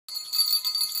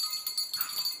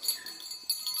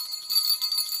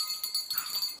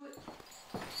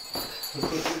This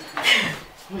is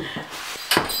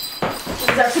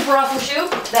our super awesome shoot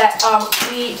that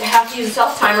we have to use a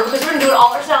self-timer because we're going to do it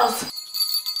all ourselves.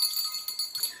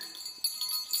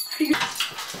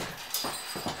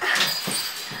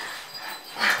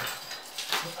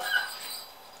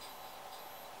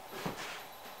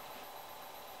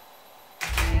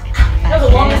 That was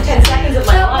the longest 10 seconds of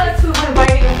my life. That's who I'm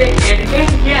biting a big kid.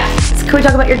 Yeah. Can we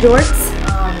talk about your jorts?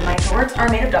 My jorts are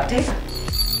made of duct tape.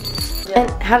 And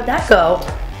how did that go?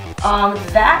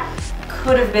 That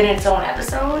could have been its own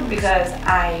episode because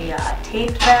I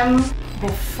taped them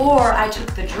before I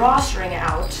took the drawstring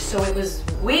out, so it was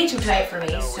way too tight for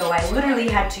me, so I literally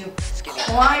had to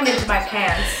climb into my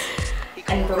pants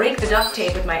and break the duct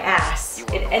tape with my ass.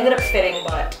 It ended up fitting,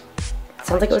 but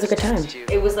sounds like it was a good time.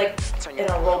 it was like an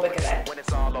aerobic event. When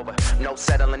it's all over, no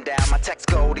settling down. My texts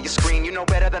go to your screen, you know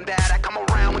better than that. I come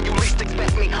around when you least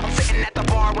expect me. I'm sitting at the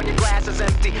bar when your glass is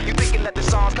empty. You thinking that the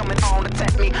song's coming on to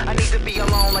tempt me. I need to be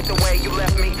alone like the way you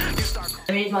left me. You start.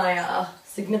 I made my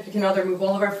significant other move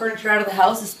all of our furniture out of the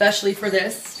house, especially for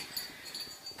this.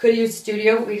 Could have used a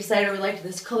studio, but we decided we liked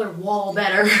this color wall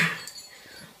better.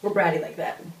 We're bratty like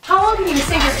that. How long can you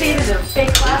save your seat as a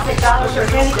big classic dollar store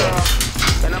candy cane?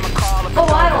 Oh,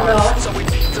 I don't know. So we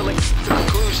to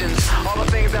conclusions. All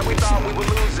the things that we thought we were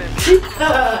losing.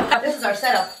 This is our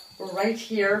setup. We're right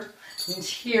here, and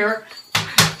here,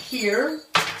 here.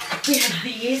 We have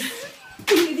these.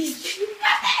 These.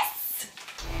 Yes!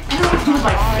 I don't know what to do with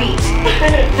my feet.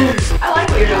 I like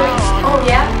what you're doing. Oh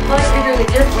yeah? I like you're doing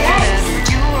it just Yes.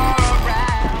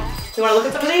 Do you want to look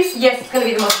at some of these? Yes, it's gonna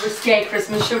be the most risque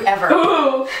Christmas shoot ever.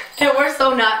 Ooh. And we're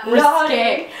so not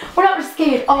risque. We're not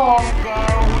risque at all.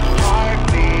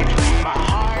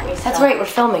 That's right, we're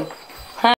filming.